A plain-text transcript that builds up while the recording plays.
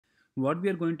what we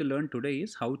are going to learn today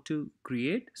is how to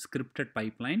create scripted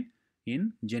pipeline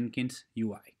in Jenkins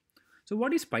UI. So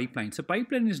what is pipeline? So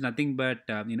pipeline is nothing but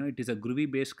it is a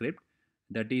groovy based script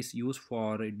that is used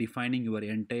for defining your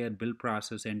entire build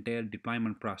process, entire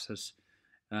deployment process,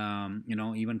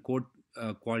 even code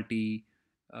quality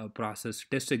process,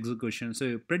 test execution.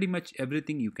 So pretty much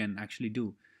everything you can actually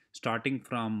do, starting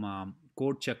from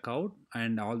code checkout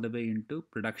and all the way into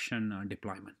production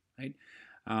deployment, right?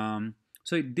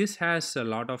 So this has a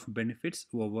lot of benefits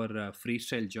over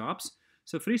freestyle jobs.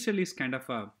 So freestyle is kind of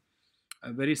a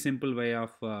very simple way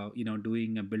of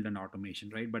doing a build and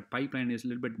automation, right? But pipeline is a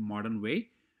little bit modern way.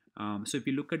 So if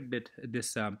you look at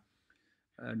this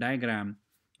diagram,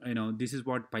 this is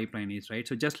what pipeline is, right?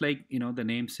 So just like the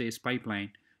name says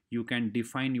pipeline, you can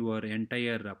define your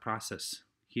entire process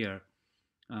here,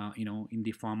 in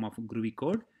the form of groovy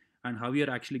code. And how you're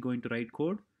actually going to write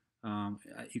code,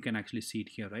 you can actually see it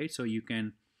here, right? So you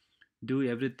can do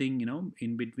everything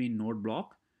in between node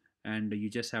block, and you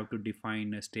just have to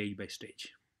define a stage by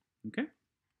stage. Okay,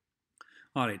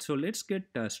 all right, so let's get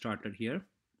started here.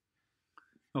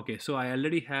 Okay, so I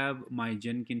already have my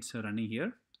Jenkins running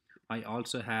here. I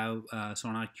also have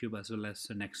SonarQube as well as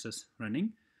Nexus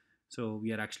running. So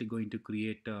we are actually going to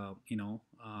create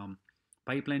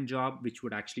pipeline job which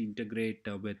would actually integrate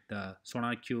with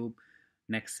SonarQube,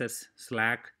 Nexus,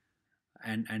 Slack,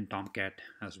 and Tomcat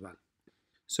as well.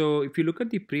 So if you look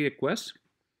at the prerequest,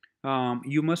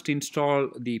 you must install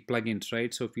the plugins,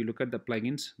 right? So if you look at the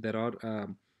plugins, there are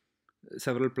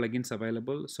several plugins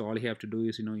available. So all you have to do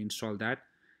is install that.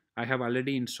 I have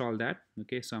already installed that.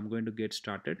 Okay, so I'm going to get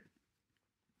started.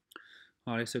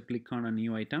 All right, so click on a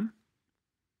new item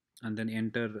and then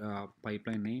enter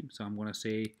pipeline name. So I'm going to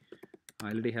say I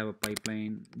already have a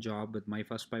pipeline job with my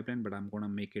first pipeline, but I'm going to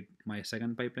make it my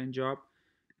second pipeline job.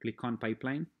 Click on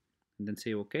pipeline and then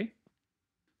say okay.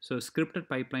 So scripted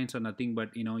pipelines are nothing but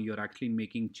you're actually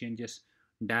making changes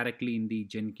directly in the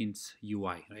Jenkins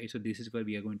UI, right? So this is where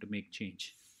we are going to make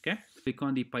change. Okay, click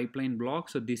on the pipeline block.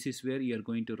 So this is where you are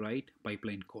going to write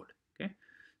pipeline code. Okay,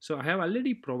 so I have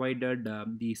already provided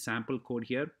the sample code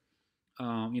here.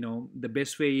 The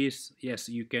best way is, yes,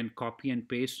 you can copy and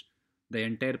paste the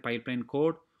entire pipeline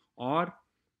code, or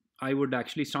I would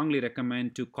actually strongly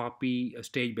recommend to copy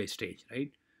stage by stage,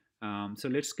 right? So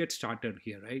let's get started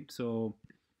here, right? So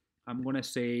I'm going to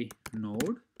say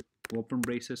node, open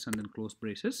braces and then close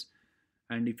braces.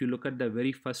 And if you look at the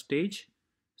very first stage,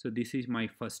 so this is my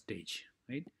first stage,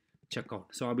 right? Checkout.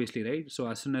 So obviously, right? So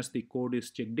as soon as the code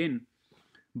is checked in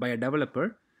by a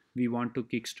developer, we want to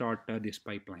kickstart this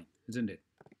pipeline, isn't it?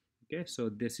 Okay, so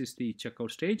this is the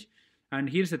checkout stage. And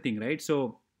here's the thing, right?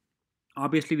 So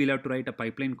obviously we'll have to write a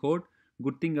pipeline code.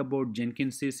 Good thing about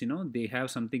Jenkins is, they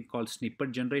have something called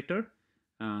snippet generator.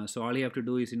 So all you have to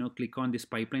do is click on this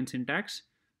pipeline syntax.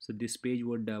 So this page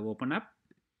would open up.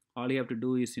 All you have to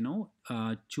do is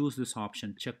choose this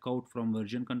option, checkout from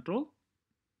version control.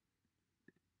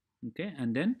 Okay,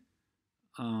 and then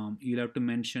you'll have to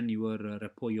mention your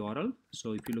repo URL.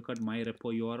 So if you look at my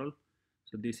repo URL,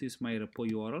 so this is my repo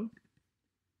URL.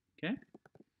 Okay,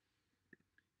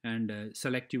 and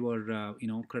select your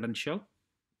credential.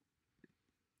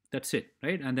 That's it,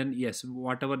 right? And then yes,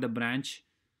 whatever the branch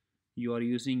you are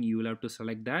using, you will have to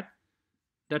select that.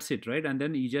 That's it, right? And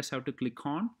then you just have to click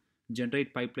on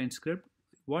generate pipeline script.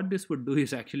 What this would do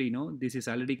is actually, this is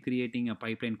already creating a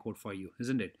pipeline code for you,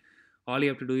 isn't it? All you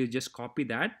have to do is just copy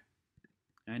that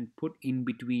and put in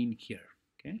between here.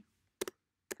 Okay,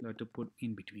 you have to put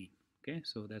in between. Okay,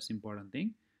 so that's important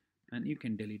thing, and you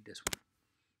can delete this one.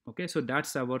 Okay, so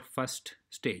that's our first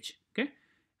stage. Okay,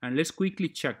 and let's quickly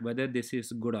check whether this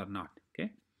is good or not.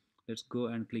 Okay, let's go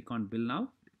and click on build now.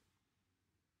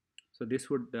 So this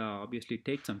would obviously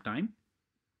take some time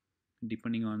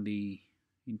depending on the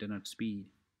internet speed.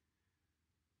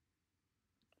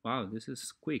 Wow, this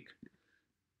is quick.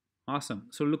 Awesome.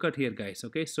 So look at here, guys.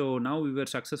 Okay, so now we were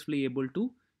successfully able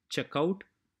to check out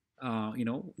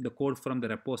the code from the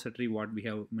repository what we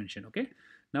have mentioned. Okay,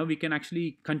 now we can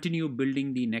actually continue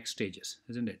building the next stages,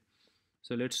 isn't it?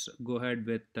 So let's go ahead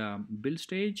with build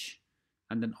stage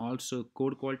and then also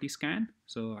code quality scan.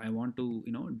 So I want to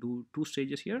do two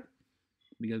stages here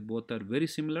because both are very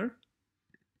similar.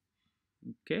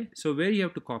 Okay, so where you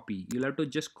have to copy, you'll have to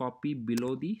just copy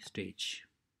below the stage.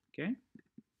 Okay,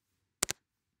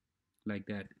 like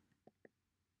that.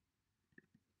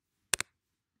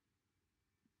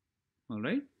 All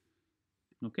right.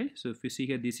 Okay, so if you see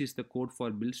here, this is the code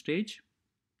for build stage.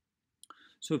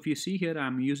 So if you see here,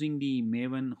 I'm using the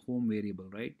Maven home variable,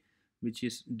 right, which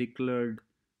is declared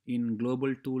in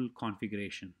global tool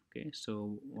configuration. Okay,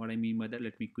 so what I mean by that,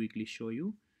 let me quickly show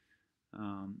you.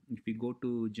 If we go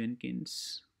to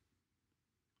Jenkins,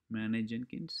 manage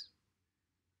Jenkins,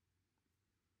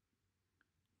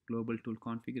 global tool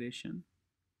configuration.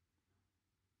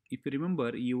 If you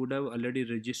remember, you would have already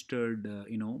registered,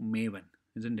 Maven,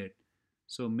 isn't it?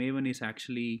 So Maven is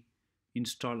actually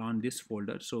installed on this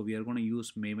folder. So we are going to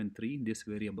use Maven 3, this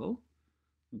variable.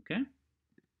 Okay.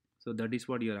 So that is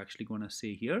what you're actually going to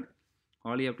say here.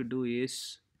 All you have to do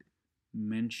is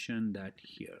mention that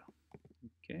here.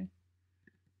 Okay.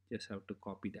 Just have to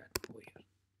copy that over here.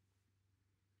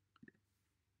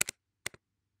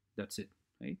 That's it,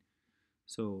 right?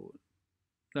 So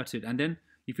that's it. And then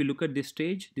if you look at this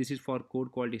stage, this is for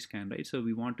code quality scan, right? So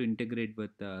we want to integrate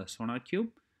with SonarQube.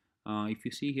 If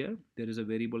you see here, there is a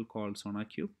variable called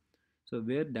SonarQube. So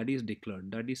where that is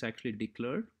declared, that is actually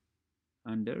declared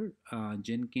under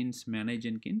Jenkins, manage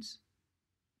Jenkins,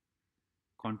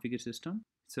 configure system.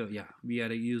 So yeah, we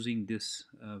are using this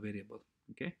variable.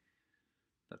 Okay,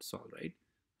 that's all right.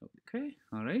 Okay,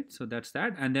 all right. So that's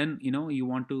that. And then you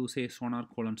want to say sonar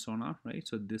colon sonar, right?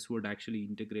 So this would actually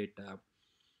integrate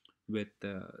with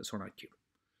SonarQube.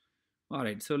 All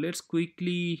right. So let's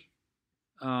quickly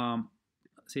um,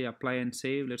 say apply and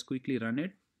save. Let's quickly run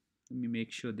it. Let me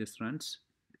make sure this runs.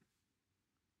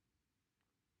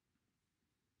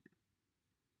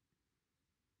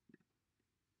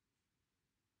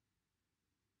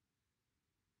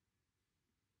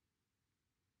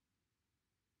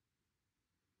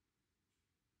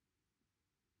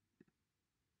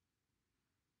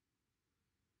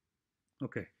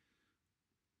 Okay.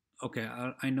 Okay,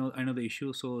 I know the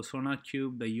issue. So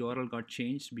SonarQube, the URL got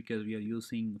changed because we are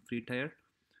using free tier.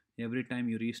 Every time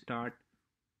you restart,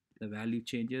 the value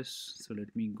changes. So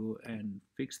let me go and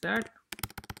fix that.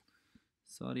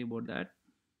 Sorry about that.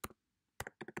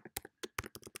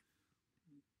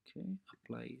 Okay,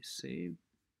 apply, save.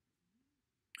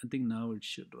 I think now it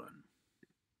should run.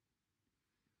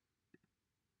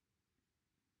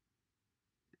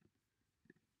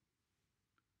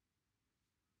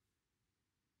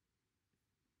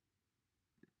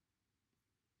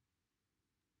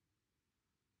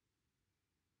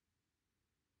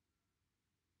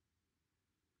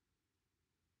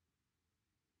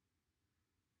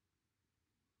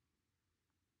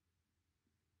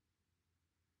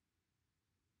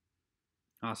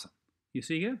 Awesome. You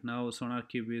see here now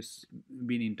SonarQube is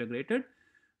being integrated.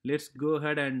 Let's go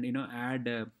ahead and add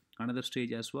another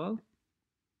stage as well.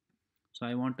 So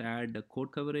I want to add the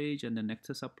code coverage and the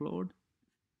Nexus upload.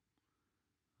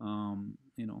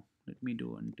 Let me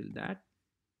do until that.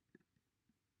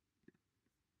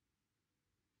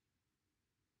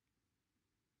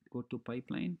 Go to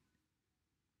pipeline.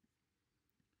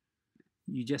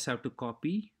 You just have to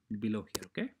copy below here.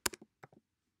 Okay.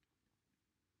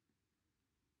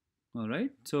 All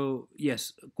right. So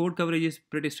yes, code coverage is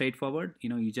pretty straightforward.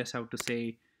 You just have to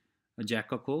say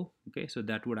Jacoco. Okay. So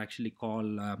that would actually call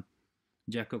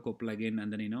Jacoco plugin,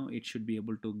 and then it should be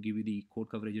able to give you the code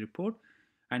coverage report.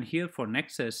 And here for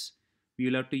Nexus, we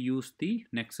will have to use the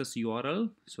Nexus URL.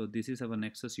 So this is our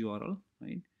Nexus URL,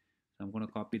 right? So I'm going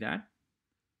to copy that.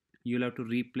 You'll have to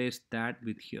replace that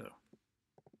with here.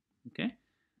 Okay.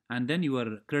 And then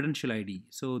your credential ID.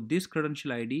 So this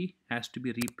credential ID has to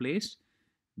be replaced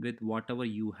with whatever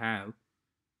you have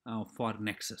for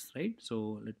Nexus, right?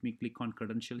 So let me click on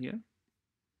credential here.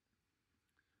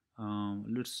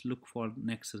 Let's look for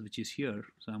Nexus, which is here.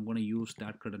 So I'm going to use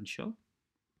that credential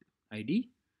ID.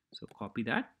 So copy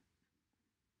that.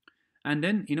 And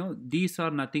then, these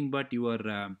are nothing but your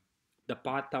the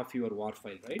path of your war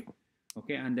file, right?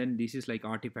 Okay. And then this is like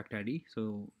artifact ID.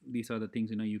 So these are the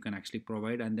things, you can actually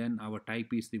provide. And then our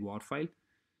type is the war file.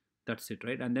 That's it,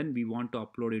 right? And then we want to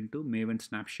upload into Maven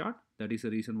snapshot. That is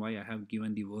the reason why I have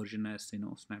given the version as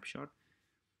snapshot.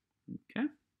 Okay.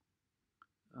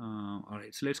 All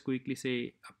right, so let's quickly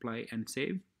say apply and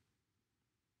save.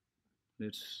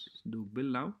 Let's do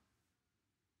build now.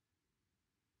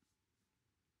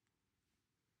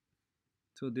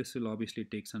 So this will obviously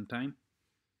take some time.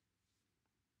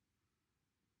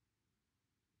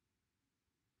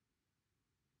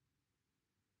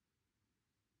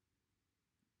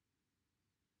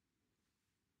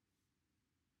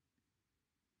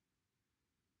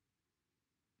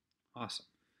 Awesome.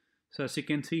 So as you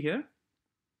can see here,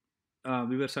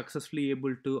 we were successfully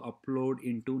able to upload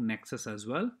into Nexus as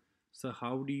well. So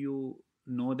how do you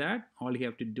know that? All you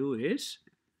have to do is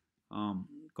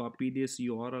copy this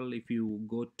URL. If you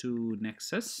go to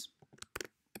Nexus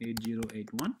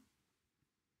 8081,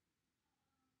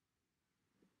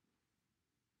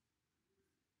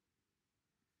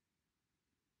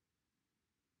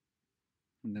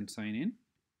 and then sign in.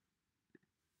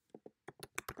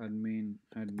 admin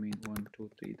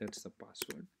 123, that's the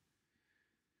password.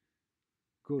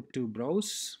 Go to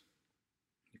browse.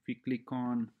 If we click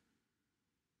on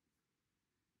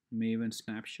Maven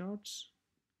snapshots,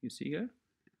 you see here,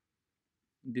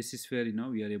 this is where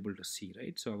we are able to see,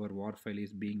 right? So our war file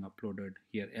is being uploaded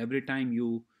here every time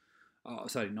you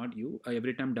sorry, not you,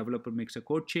 every time developer makes a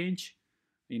code change,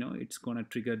 it's gonna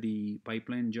trigger the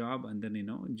pipeline job, and then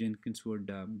Jenkins would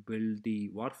build the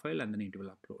war file, and then it will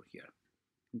upload here.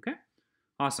 Okay,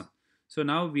 awesome. So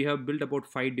now we have built about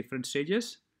 5 different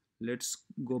stages. Let's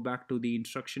go back to the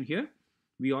instruction here.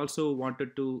 We also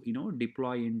wanted to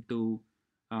deploy into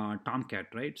Tomcat,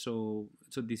 right? So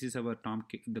this is our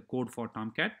Tomcat, the code for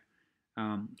Tomcat.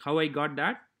 How I got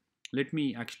that, let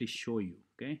me actually show you.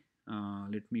 Okay,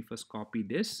 let me first copy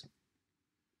this.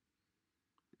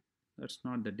 That's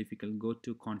not that difficult. Go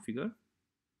to configure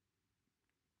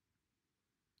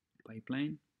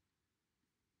pipeline.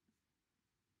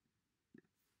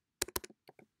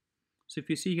 So if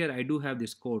you see here, I do have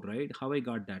this code, right? How I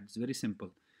got that? It's very simple.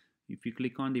 If you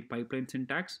click on the pipeline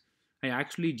syntax, I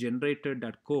actually generated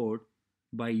that code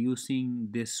by using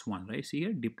this one, right? See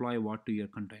here, deploy what to your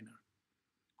container.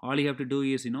 All you have to do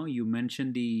is, you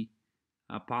mention the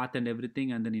path and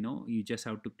everything, and then, you just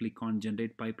have to click on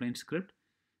generate pipeline script.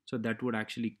 So that would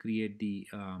actually create the,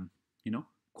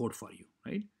 code for you,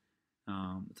 right?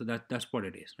 So that's what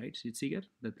it is, right? So see here,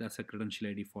 that's a credential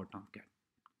ID for Tomcat.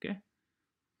 Okay,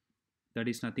 that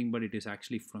is nothing but it is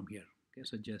actually from here. Okay,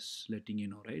 so just letting you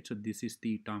know, right? So this is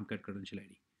the Tomcat credential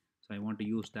ID. So I want to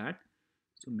use that.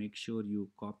 So make sure you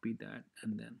copy that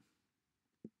and then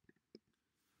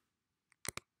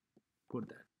put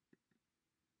that.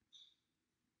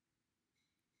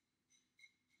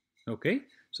 Okay,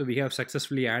 so we have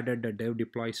successfully added the dev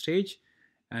deploy stage,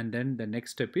 and then the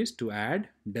next step is to add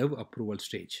dev approval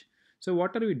stage. So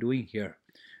what are we doing here?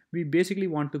 We basically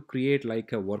want to create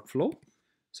like a workflow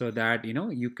so that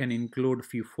you can include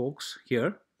few folks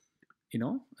here, in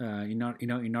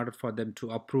order for them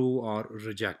to approve or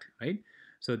reject, right?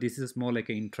 So this is more like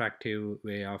an interactive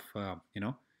way of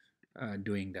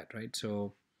doing that, right?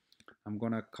 So I'm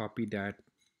gonna copy that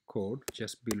code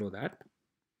just below that.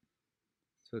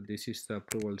 So this is the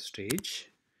approval stage,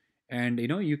 and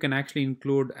you can actually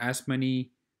include as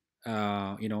many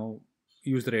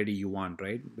user ID you want,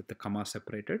 right, with the comma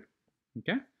separated.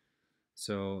 Okay,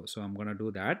 so I'm gonna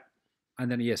do that,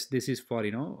 and then yes, this is for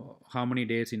how many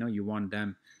days you want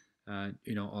them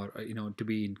or to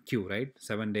be in queue, right?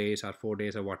 7 days or 4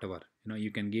 days or whatever.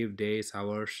 You can give days,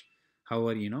 hours,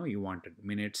 however you wanted,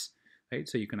 minutes, right?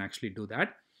 So you can actually do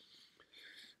that.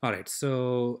 All right,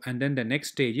 so and then the next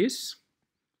stage is,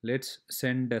 let's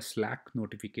send a Slack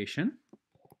notification.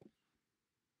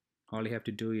 All you have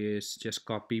to do is just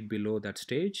copy below that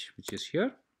stage, which is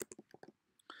here.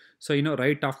 So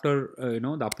right after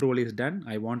the approval is done,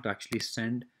 I want to actually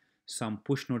send some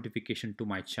push notification to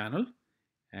my channel,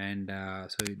 and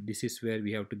so this is where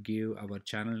we have to give our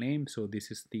channel name. So this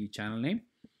is the channel name.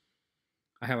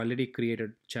 I have already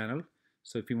created channel.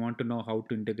 So if you want to know how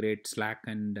to integrate Slack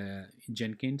and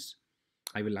Jenkins,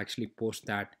 I will actually post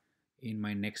that in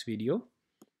my next video.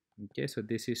 Okay, so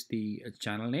this is the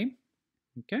channel name.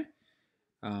 Okay,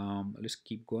 let's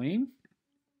keep going.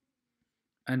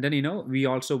 And then we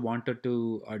also wanted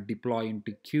to deploy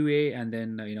into QA, and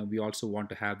then we also want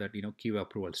to have that QA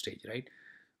approval stage, right?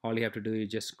 All you have to do is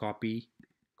just copy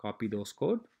those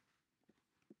code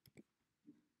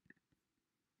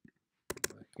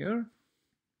here.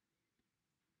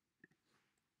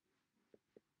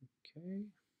 Okay,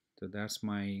 so that's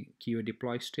my QA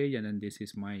deploy stage, and then this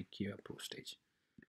is my QA approve stage.